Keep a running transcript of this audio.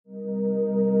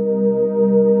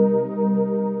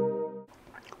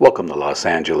Welcome to Los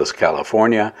Angeles,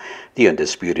 California, the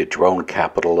undisputed drone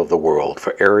capital of the world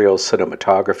for aerial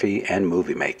cinematography and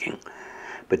movie making.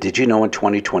 But did you know in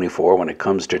 2024, when it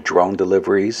comes to drone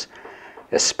deliveries,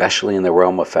 especially in the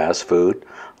realm of fast food,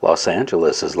 Los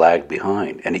Angeles has lagged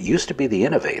behind, and it used to be the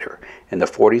innovator. In the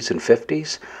 40s and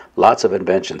 50s, lots of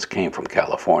inventions came from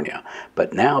California,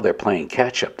 but now they're playing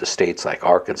catch-up to states like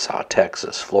Arkansas,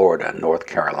 Texas, Florida, and North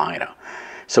Carolina.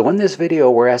 So in this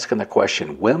video, we're asking the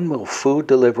question, when will food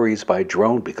deliveries by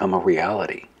drone become a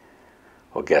reality?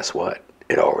 Well, guess what?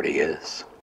 It already is.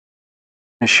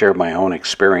 I share my own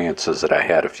experiences that I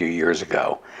had a few years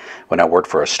ago when I worked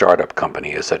for a startup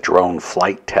company as a drone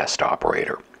flight test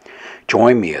operator.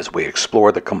 Join me as we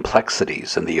explore the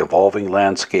complexities and the evolving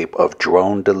landscape of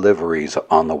drone deliveries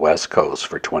on the West Coast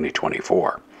for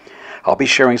 2024. I'll be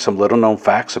sharing some little-known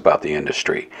facts about the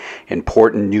industry,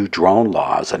 important new drone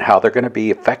laws, and how they're going to be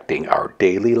affecting our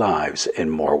daily lives in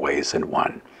more ways than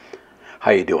one. How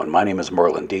you doing? My name is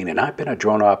Merlin Dean, and I've been a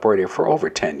drone operator for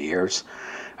over 10 years.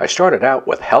 I started out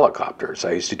with helicopters.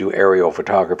 I used to do aerial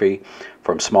photography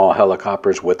from small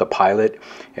helicopters with a pilot,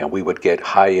 and we would get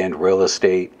high-end real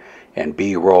estate and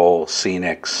B-roll,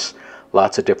 scenics,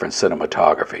 lots of different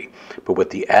cinematography. But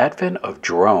with the advent of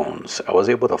drones, I was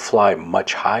able to fly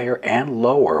much higher and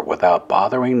lower without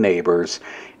bothering neighbors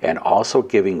and also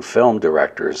giving film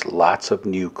directors lots of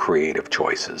new creative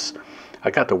choices.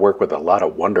 I got to work with a lot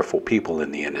of wonderful people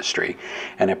in the industry,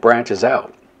 and it branches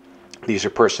out. These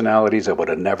are personalities I would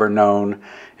have never known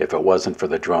if it wasn't for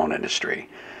the drone industry.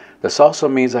 This also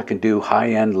means I can do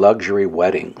high-end luxury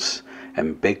weddings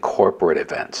and big corporate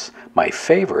events. My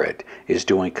favorite is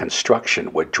doing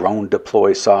construction with drone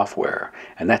deploy software,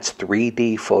 and that's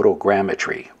 3D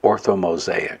photogrammetry,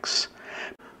 orthomosaics.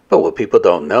 But what people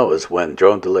don't know is when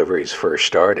drone deliveries first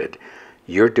started,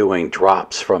 you're doing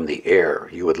drops from the air.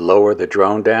 You would lower the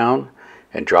drone down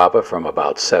and drop it from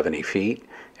about 70 feet,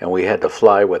 and we had to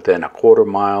fly within a quarter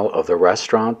mile of the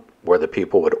restaurant where the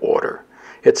people would order.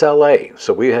 It's LA,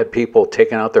 so we had people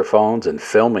taking out their phones and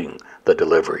filming the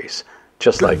deliveries.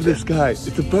 Just like this guy.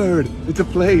 It's a bird. It's a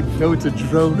plane. No, it's a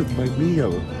drone of my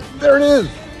meal. There it is.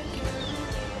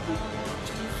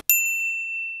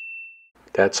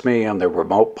 That's me. I'm the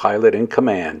remote pilot in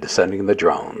command, descending the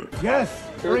drone.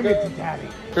 Yes. Bring it to Daddy.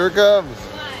 Here it comes.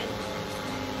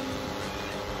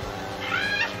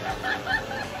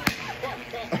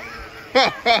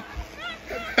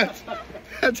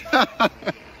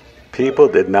 People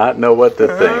did not know what to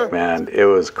think, man. It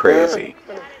was crazy.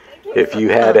 If you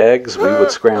had eggs, we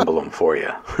would scramble them for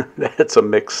you. That's a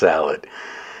mixed salad.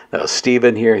 Now,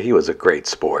 Steven here, he was a great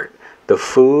sport. The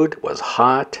food was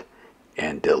hot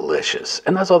and delicious,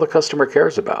 and that's all the customer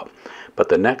cares about. But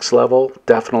the next level,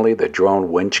 definitely the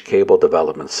drone winch cable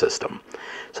development system.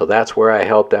 So that's where I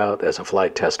helped out as a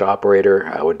flight test operator.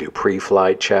 I would do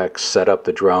pre-flight checks, set up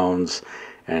the drones,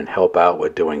 and help out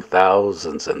with doing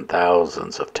thousands and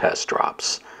thousands of test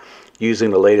drops.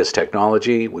 Using the latest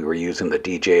technology, we were using the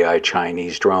DJI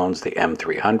Chinese drones, the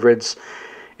M300s,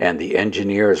 and the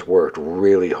engineers worked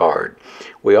really hard.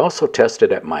 We also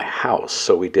tested at my house,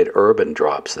 so we did urban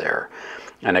drops there.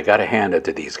 And I got to hand it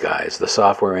to these guys. The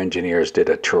software engineers did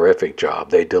a terrific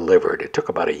job. They delivered. It took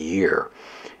about a year,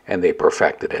 and they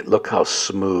perfected it. Look how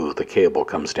smooth the cable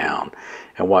comes down,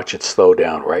 and watch it slow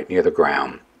down right near the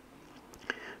ground.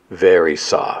 Very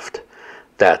soft.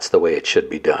 That's the way it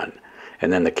should be done.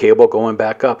 And then the cable going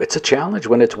back up, it's a challenge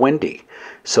when it's windy.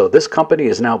 So this company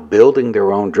is now building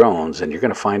their own drones, and you're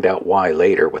going to find out why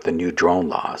later with the new drone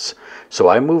laws. So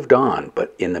I moved on,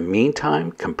 but in the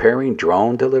meantime, comparing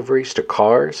drone deliveries to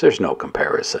cars, there's no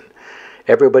comparison.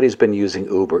 Everybody's been using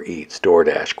Uber Eats,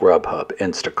 DoorDash, Grubhub,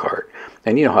 Instacart.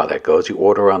 And you know how that goes. You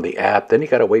order on the app, then you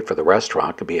got to wait for the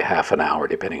restaurant. It could be a half an hour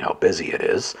depending how busy it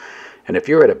is. And if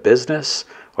you're at a business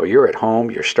or you're at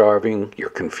home, you're starving, you're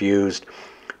confused,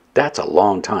 that's a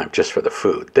long time just for the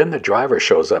food. Then the driver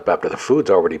shows up after the food's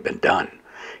already been done.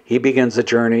 He begins the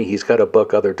journey. He's got to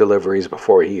book other deliveries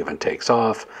before he even takes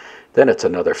off. Then it's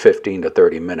another 15 to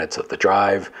 30 minutes of the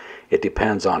drive. It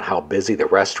depends on how busy the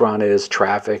restaurant is,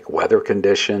 traffic, weather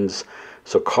conditions.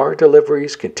 So car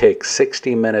deliveries can take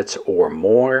 60 minutes or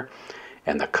more,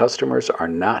 and the customers are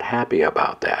not happy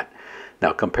about that.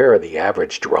 Now compare the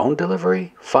average drone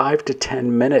delivery, 5 to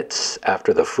 10 minutes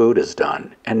after the food is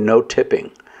done, and no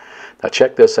tipping. Now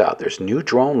check this out. There's new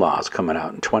drone laws coming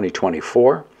out in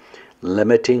 2024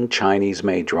 limiting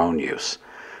Chinese-made drone use.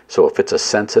 So if it's a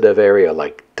sensitive area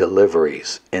like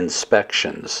deliveries,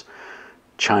 inspections,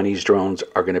 Chinese drones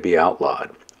are going to be outlawed.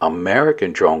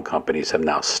 American drone companies have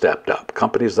now stepped up.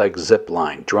 Companies like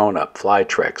Zipline, DroneUp,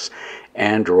 Flytrex,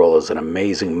 Anduril is an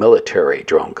amazing military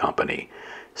drone company.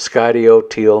 Skydio,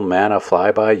 Teal, Mana,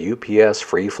 Flyby, UPS,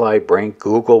 FreeFly, Brink,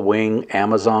 Google, Wing,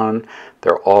 Amazon,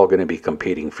 they're all going to be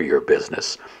competing for your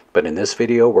business. But in this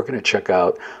video, we're going to check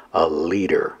out a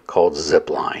leader called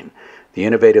Zipline. The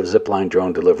innovative Zipline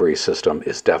drone delivery system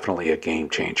is definitely a game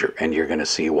changer, and you're going to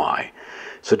see why.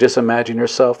 So just imagine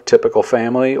yourself, typical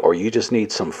family, or you just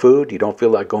need some food. You don't feel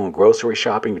like going grocery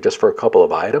shopping just for a couple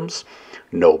of items.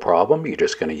 No problem. You're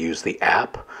just going to use the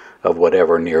app of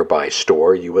whatever nearby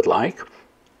store you would like.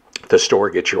 The store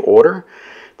gets your order.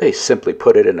 They simply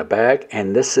put it in a bag,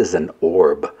 and this is an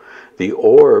orb. The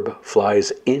orb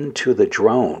flies into the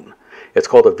drone. It's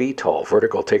called a VTOL,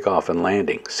 vertical takeoff and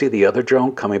landing. See the other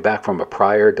drone coming back from a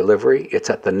prior delivery? It's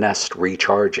at the nest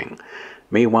recharging.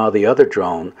 Meanwhile, the other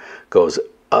drone goes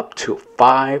up to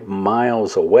 5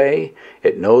 miles away.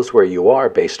 It knows where you are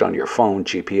based on your phone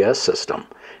GPS system.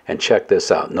 And check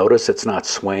this out. Notice it's not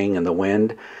swaying in the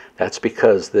wind. That's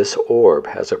because this orb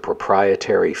has a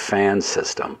proprietary fan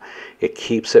system. It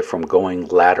keeps it from going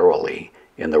laterally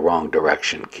in the wrong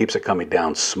direction, keeps it coming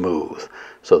down smooth.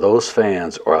 So those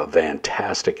fans are a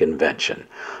fantastic invention.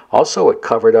 Also, it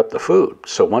covered up the food.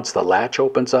 So once the latch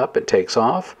opens up and takes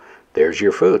off, there's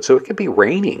your food. So it could be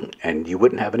raining and you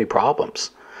wouldn't have any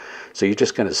problems. So you're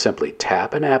just going to simply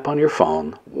tap an app on your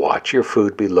phone, watch your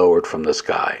food be lowered from the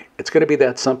sky. It's going to be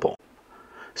that simple.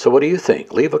 So what do you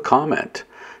think? Leave a comment.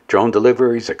 Drone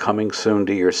deliveries are coming soon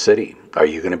to your city. Are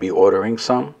you going to be ordering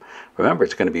some? Remember,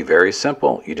 it's going to be very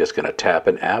simple. You're just going to tap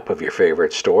an app of your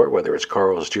favorite store, whether it's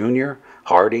Carl's Jr.,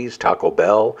 Hardee's, Taco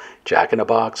Bell, Jack in the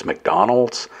Box,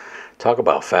 McDonald's. Talk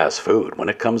about fast food. When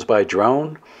it comes by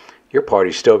drone, your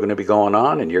party's still going to be going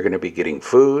on, and you're going to be getting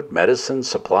food, medicine,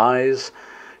 supplies.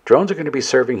 Drones are going to be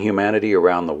serving humanity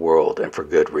around the world, and for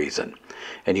good reason.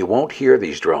 And you won't hear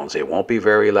these drones. They won't be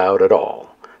very loud at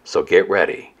all. So get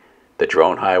ready. The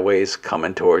drone highway's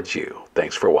coming towards you.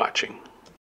 Thanks for watching.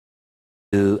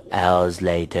 2 hours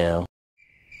later.